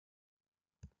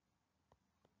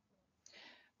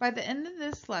By the end of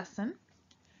this lesson,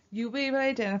 you'll be able to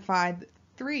identify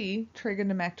 3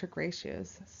 trigonometric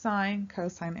ratios: sine,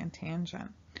 cosine, and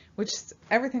tangent, which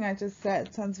everything I just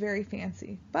said sounds very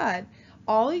fancy, but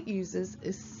all it uses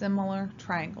is similar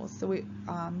triangles. So we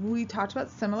talked about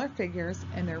similar figures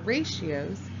and their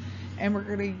ratios, and we're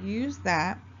going to use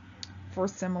that for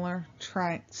similar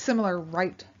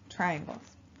right triangles.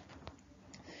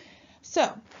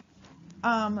 So,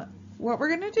 what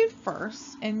we're going to do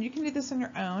first, and you can do this on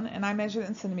your own, and I measured it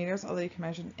in centimeters, although you can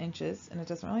measure it in inches, and it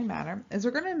doesn't really matter, is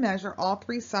we're going to measure all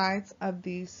 3 sides of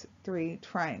these 3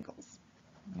 triangles.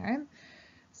 Okay?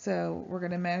 So we're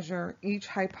going to measure each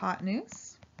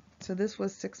hypotenuse. So this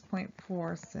was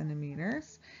 6.4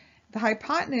 centimeters. The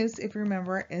hypotenuse, if you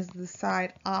remember, is the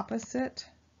side opposite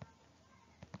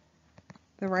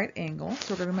the right angle.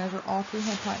 So we're going to measure all 3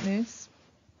 hypotenuse.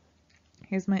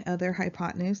 Here's my other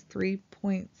hypotenuse,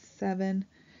 3.7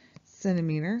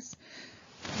 centimeters.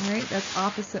 All right, that's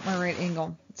opposite my right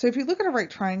angle. So if you look at a right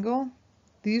triangle,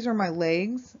 these are my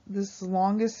legs. This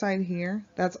longest side here,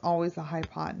 that's always the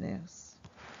hypotenuse.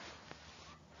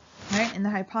 All right, and the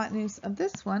hypotenuse of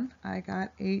this one, I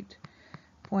got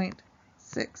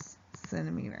 8.6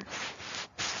 centimeters.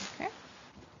 Okay.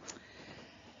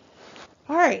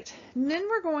 All right, and then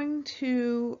we're going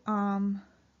to,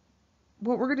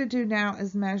 what we're going to do now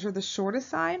is measure the shortest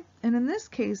side. And in this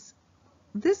case,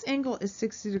 this angle is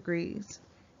 60 degrees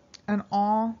on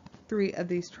all 3 of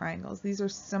these triangles. These are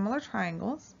similar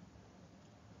triangles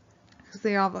because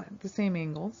they all have the same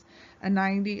angles. A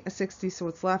 90, a 60, so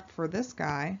what's left for this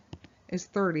guy is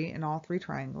 30 in all 3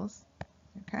 triangles.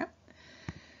 Okay.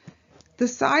 The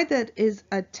side that is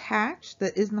attached,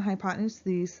 that isn't the hypotenuse,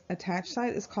 the attached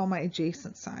side, is called my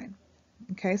adjacent side.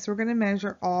 Okay, so we're going to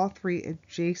measure all 3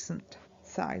 adjacent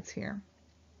sides here.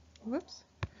 Whoops.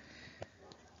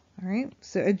 All right,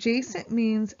 so adjacent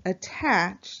means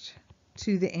attached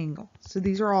to the angle. So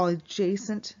these are all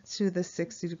adjacent to the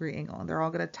 60-degree angle, and they're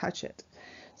all going to touch it.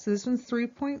 So this one's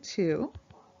 3.2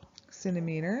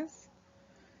 centimeters.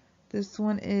 This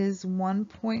one is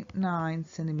 1.9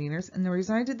 centimeters. And the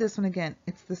reason I did this one, again,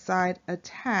 it's the side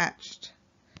attached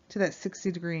to that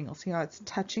 60-degree angle. See how it's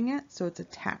touching it? So it's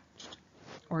attached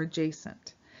or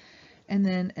adjacent. And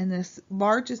then in this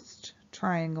largest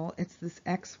triangle, it's this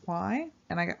XY,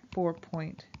 and I got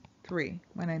 4.3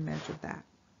 when I measured that.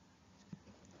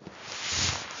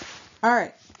 All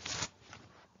right.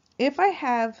 If I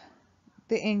have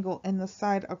the angle and the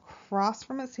side across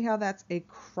from it, see how that's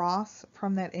across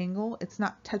from that angle? It's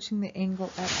not touching the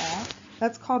angle at all.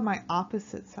 That's called my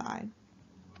opposite side.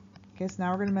 Okay, so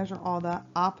now we're going to measure all the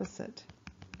opposite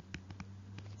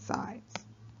sides.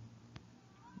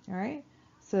 All right,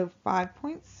 so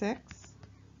 5.6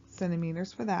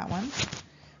 centimeters for that one.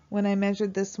 When I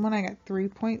measured this one, I got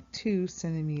 3.2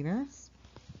 centimeters.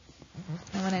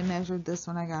 And when I measured this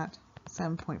one, I got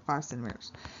 7.5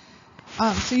 centimeters.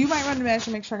 So you might run to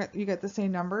measure, make sure you get the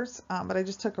same numbers, but I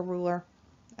just took a ruler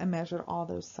and measured all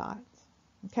those sides.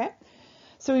 Okay,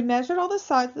 so we measured all the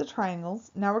sides of the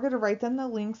triangles. Now we're going to write down the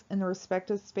lengths in the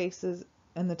respective spaces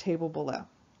in the table below.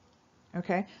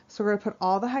 Okay, so we're going to put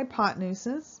all the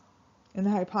hypotenuses in the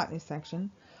hypotenuse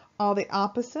section, all the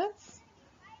opposites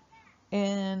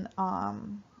in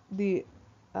the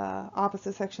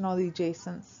opposite section, all the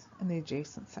adjacents in the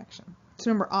adjacent section. So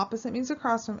remember, opposite means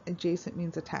across from, adjacent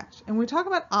means attached. And when we talk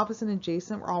about opposite and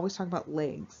adjacent, we're always talking about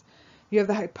legs. You have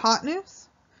the hypotenuse,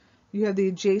 you have the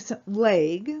adjacent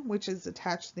leg, which is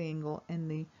attached to the angle,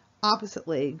 and the opposite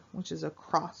leg, which is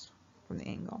across from the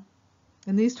angle.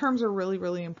 And these terms are really,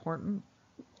 really important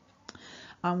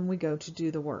when we go to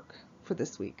do the work for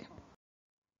this week.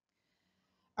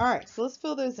 All right, so let's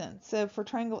fill those in. So for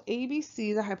triangle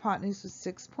ABC, the hypotenuse was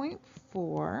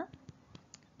 6.4.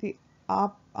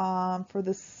 For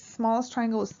the smallest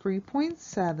triangle is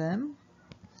 3.7.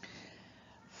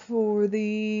 For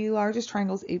the largest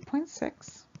triangle is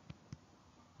 8.6.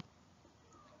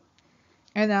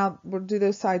 And now we'll do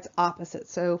those sides opposite.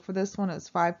 So for this one it's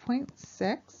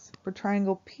 5.6. For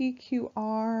triangle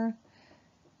PQR,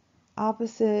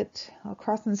 opposite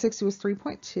across from the 60 was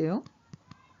 3.2.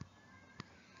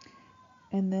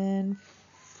 And then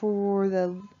for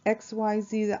the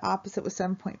XYZ, the opposite was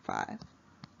 7.5.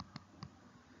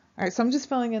 All right, so I'm just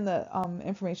filling in the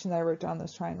information that I wrote down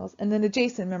those triangles. And then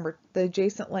adjacent, remember, the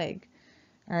adjacent leg,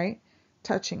 all right,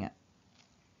 touching it.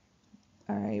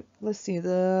 All right, let's see,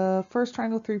 the first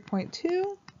triangle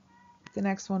 3.2, the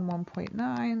next one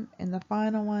 1.9, and the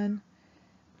final one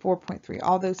 4.3.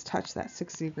 All those touch that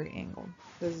 60-degree angle,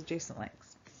 those adjacent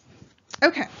legs.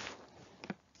 Okay,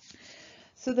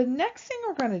 so the next thing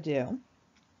we're going to do,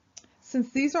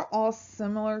 since these are all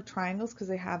similar triangles because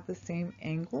they have the same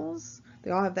angles,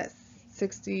 they all have that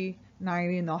 60,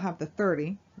 90, and they'll have the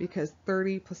 30 because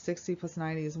 30 plus 60 plus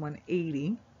 90 is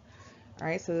 180. All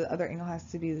right, so the other angle has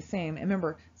to be the same. And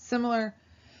remember, similar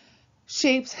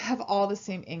shapes have all the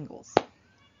same angles.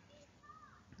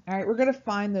 All right, we're going to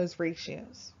find those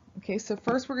ratios. Okay, so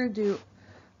first we're going to do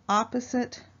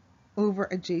opposite over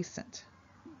adjacent.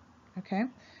 Okay,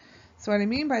 so what I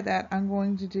mean by that, I'm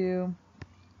going to do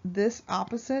this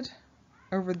opposite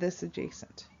over this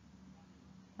adjacent.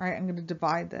 All right, I'm going to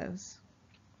divide those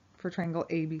for triangle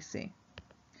ABC.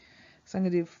 So I'm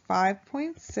going to do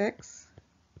 5.6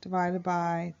 divided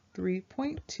by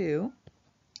 3.2.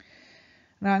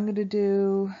 Now I'm going to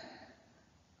do,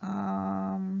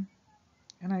 and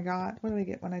I got, what did I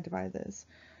get when I divided this?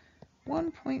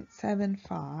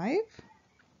 1.75.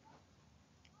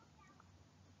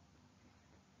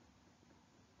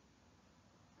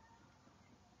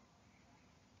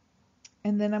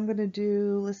 And then I'm going to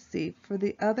do, let's see, for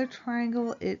the other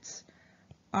triangle, it's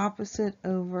opposite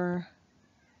over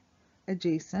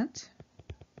adjacent.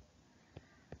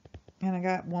 And I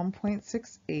got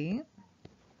 1.68.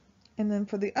 And then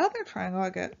for the other triangle, I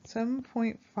got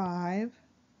 7.5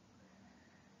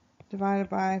 divided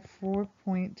by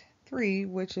 4.3,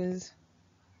 which is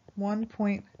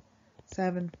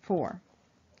 1.74.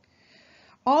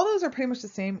 All those are pretty much the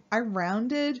same. I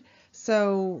rounded,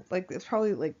 so like it's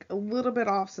probably like a little bit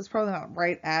off, so it's probably not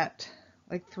right at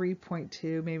like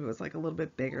 3.2. Maybe it was like a little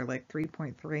bit bigger, like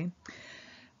 3.3.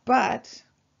 But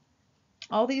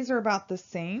all these are about the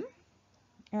same.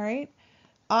 All right.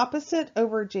 Opposite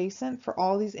over adjacent for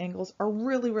all these angles are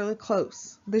really, really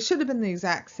close. They should have been the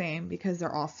exact same because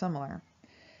they're all similar.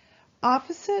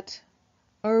 Opposite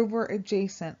over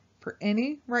adjacent for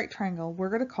any right triangle, we're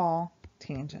going to call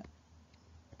tangent.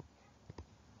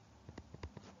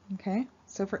 Okay,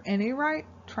 so for any right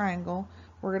triangle,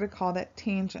 we're going to call that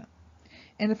tangent.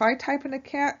 And if I type in a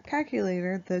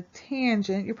calculator, the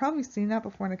tangent, you've probably seen that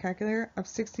before in a calculator, of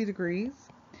 60 degrees,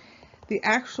 the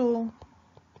actual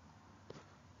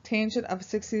tangent of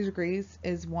 60 degrees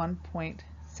is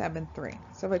 1.73.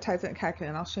 So if I type that in a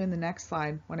calculator, and I'll show you in the next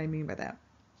slide what I mean by that.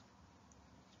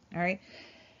 All right,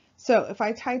 so if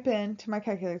I type into my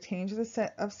calculator tangent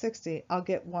of 60, I'll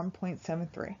get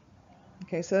 1.73.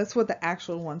 Okay, so that's what the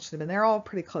actual one should have been. They're all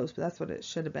pretty close, but that's what it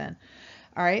should have been.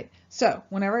 All right, so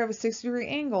whenever I have a 60-degree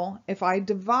angle, if I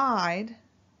divide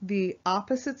the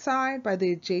opposite side by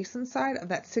the adjacent side of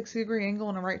that 60-degree angle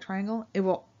in a right triangle, it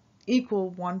will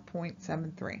equal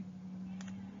 1.73.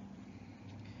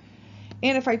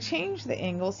 And if I change the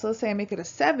angle, so let's say I make it a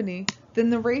 70,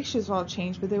 then the ratios will all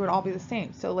change, but they would all be the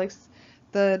same. So like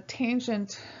the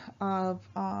tangent of,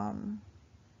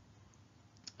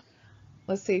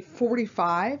 let's say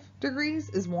 45 degrees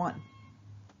is 1.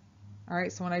 All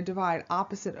right, so when I divide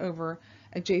opposite over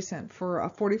adjacent for a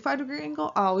 45-degree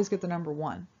angle, I always get the number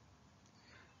 1.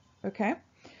 Okay,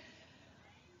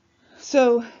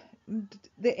 so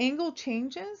the angle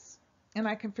changes, and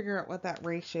I can figure out what that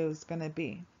ratio is going to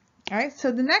be. All right,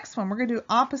 so the next one, we're going to do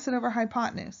opposite over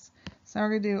hypotenuse. So we're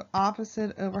going to do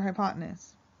opposite over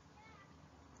hypotenuse.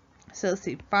 So let's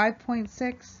see,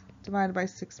 5.6 divided by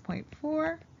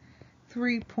 6.4,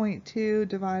 3.2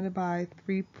 divided by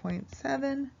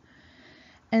 3.7,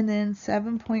 and then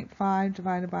 7.5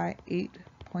 divided by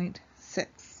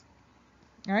 8.6.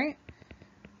 All right,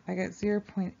 I got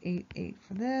 0.88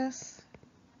 for this.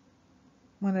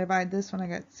 When I divide this one, I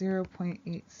got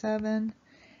 0.87.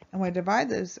 And when I divide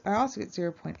this, I also get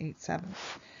 0.87.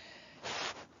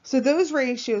 So those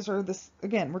ratios are this,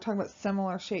 again, we're talking about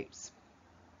similar shapes.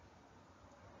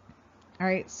 All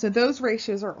right, so those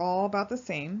ratios are all about the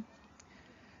same.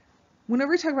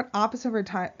 Whenever we talk about opposite over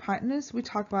hypotenuse, we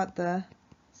talk about the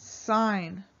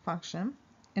sine function.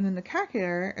 And in the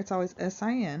calculator, it's always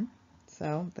sin.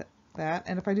 So that.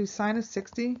 And if I do sine of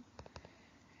 60,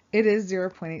 it is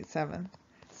 0.87.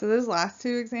 So those last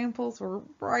two examples were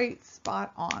right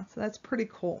spot on. So that's pretty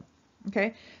cool.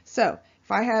 Okay, so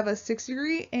if I have a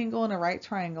 60-degree angle in a right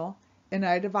triangle and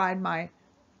I divide my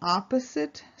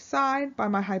opposite side by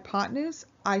my hypotenuse,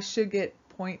 I should get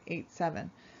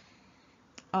 0.87.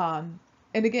 And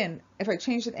again, if I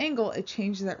change the angle, it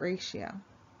changes that ratio.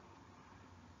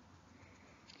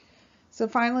 So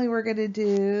finally, we're going to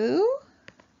do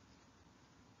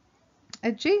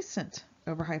adjacent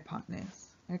over hypotenuse.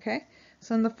 Okay,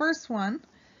 so in the first one,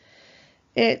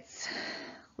 it's,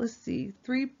 let's see,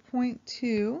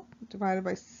 3.2 divided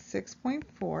by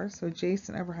 6.4, so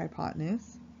adjacent over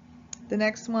hypotenuse. The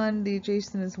next one, the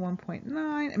adjacent is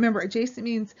 1.9. Remember, adjacent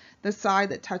means the side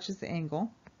that touches the angle,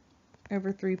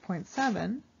 over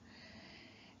 3.7.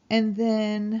 And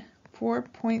then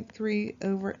 4.3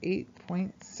 over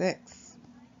 8.6.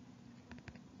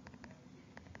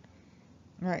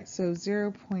 All right, so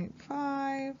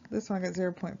 0.5, this one I got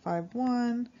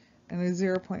 0.51 and a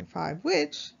 0.5,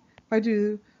 which if I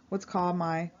do what's called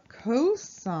my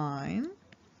cosine,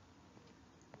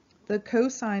 the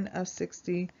cosine of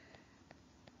 60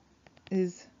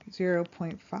 is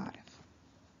 0.5.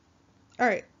 All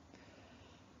right,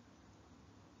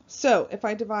 so if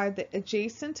I divide the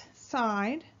adjacent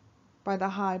side by the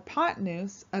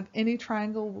hypotenuse of any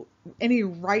triangle, any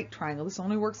right triangle, this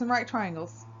only works in right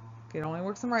triangles. Okay, it only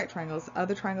works in right triangles.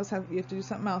 Other triangles you have to do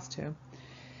something else too.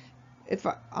 If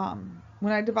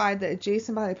when I divide the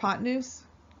adjacent by the hypotenuse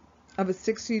of a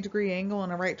 60-degree angle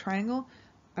in a right triangle,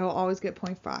 I will always get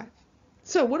 0.5.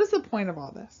 So what is the point of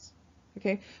all this?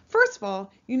 Okay, first of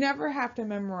all, you never have to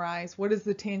memorize what is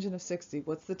the tangent of 60,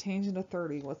 what's the tangent of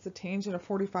 30, what's the tangent of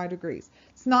 45 degrees.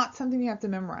 It's not something you have to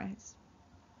memorize,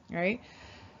 right?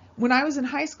 When I was in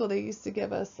high school, they used to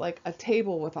give us like a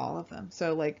table with all of them.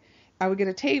 So like I would get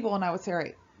a table and I would say, all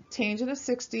right, tangent of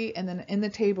 60, and then in the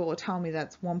table it would tell me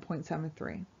that's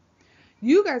 1.73.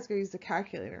 You guys go use the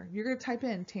calculator. You're going to type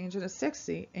in tangent of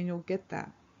 60 and you'll get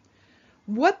that.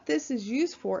 What this is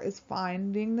used for is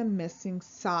finding the missing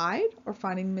side or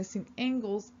finding missing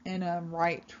angles in a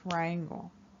right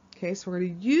triangle. Okay, so we're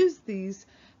going to use these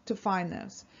to find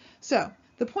those. So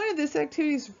the point of this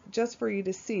activity is just for you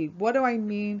to see, what do I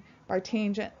mean by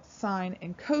tangent, sine,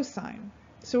 and cosine?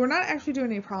 So we're not actually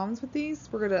doing any problems with these.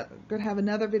 We're going to have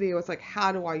another video. It's like,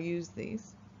 how do I use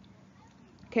these?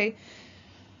 Okay,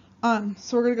 so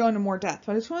we're going to go into more depth.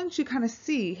 But I just wanted you to kind of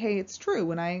see, hey, it's true.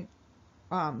 When I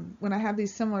have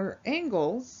these similar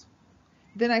angles,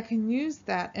 then I can use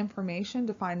that information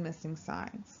to find missing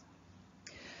sides.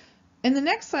 In the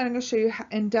next slide, I'm going to show you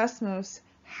in Desmos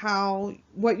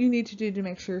what you need to do to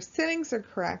make sure your settings are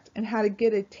correct and how to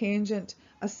get a tangent,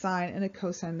 a sine, and a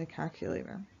cosine in the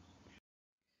calculator.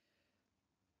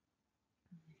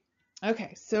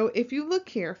 Okay, so if you look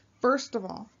here, first of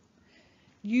all,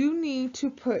 you need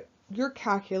to put your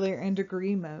calculator in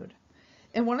degree mode.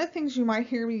 And one of the things you might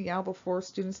hear me yell before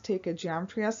students take a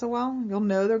geometry SOL, you'll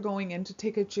know they're going in to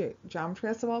take a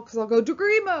geometry SOL because I'll go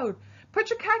degree mode. Put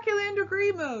your calculator in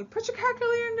degree mode. Put your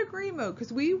calculator in degree mode,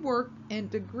 because we work in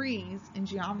degrees in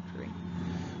geometry.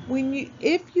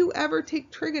 If you ever take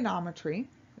trigonometry,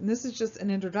 and this is just an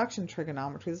introduction to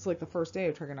trigonometry, this is like the first day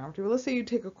of trigonometry, but let's say you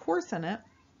take a course in it,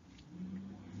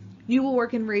 you will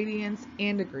work in radians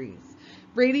and degrees.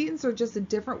 Radians are just a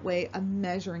different way of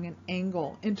measuring an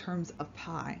angle in terms of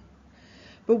pi.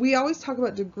 But we always talk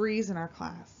about degrees in our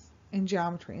class in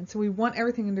geometry, and so we want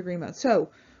everything in degree mode. So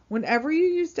whenever you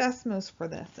use Desmos for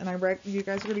this, and you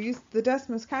guys are going to use the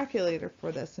Desmos calculator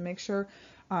for this, and make sure,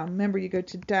 remember, you go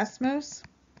to desmos.com.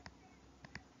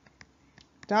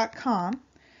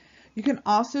 You can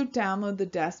also download the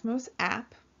Desmos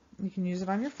app. You can use it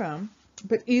on your phone.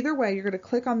 But either way, you're going to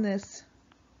click on this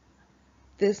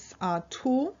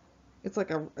tool. It's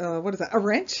like what is that? A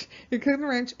wrench. You click on the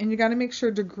wrench and you got to make sure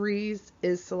degrees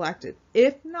is selected.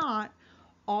 If not,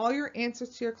 all your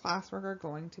answers to your classwork are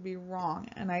going to be wrong.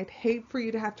 And I'd hate for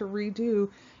you to have to redo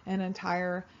an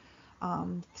entire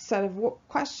set of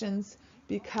questions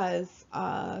because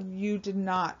you did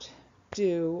not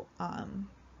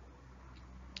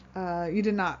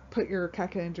put your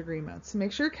calculator in degree mode. So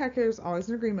make sure your calculator is always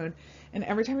in degree mode, and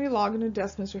every time you log into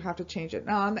Desmos, you have to change it.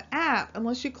 Now on the app,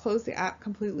 unless you close the app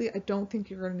completely, I don't think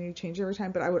you're going to need to change it every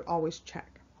time, but I would always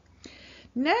check.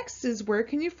 Next is, where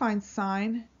can you find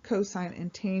sine, cosine,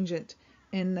 and tangent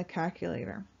in the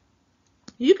calculator?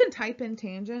 You can type in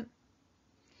tangent,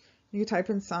 you can type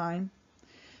in sine,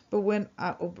 but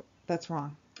that's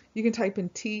wrong. You can type in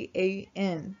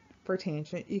TAN for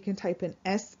tangent, you can type in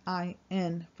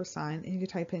SIN for sine, and you can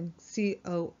type in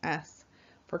COS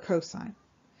for cosine.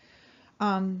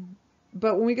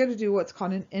 But when we go to do what's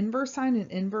called an inverse sine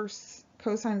and inverse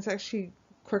cosine, it's actually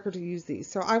quicker to use these.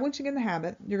 So I want you to get in the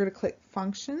habit. You're going to click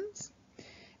functions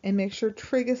and make sure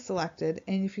trig is selected.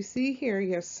 And if you see here,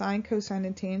 you have sine, cosine,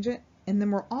 and tangent. And then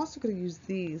we're also going to use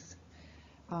these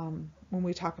when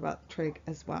we talk about trig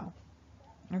as well.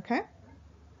 Okay?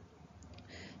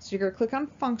 So you're going to click on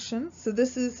functions. So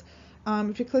this is,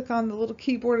 if you click on the little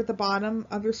keyboard at the bottom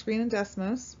of your screen in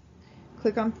Desmos,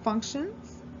 click on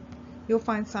functions, you'll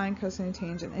find sine, cosine, and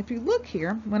tangent. If you look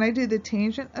here, when I did the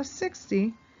tangent of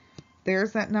 60,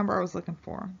 there's that number I was looking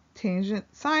for. Tangent,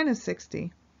 sine of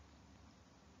 60,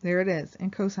 there it is,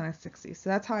 and cosine of 60. So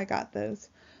that's how I got those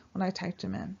when I typed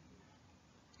them in.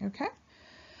 Okay?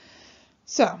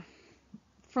 So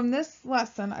from this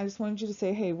lesson, I just wanted you to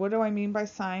say, hey, what do I mean by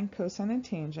sine, cosine, and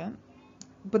tangent?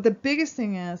 But the biggest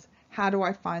thing is, How do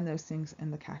I find those things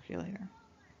in the calculator?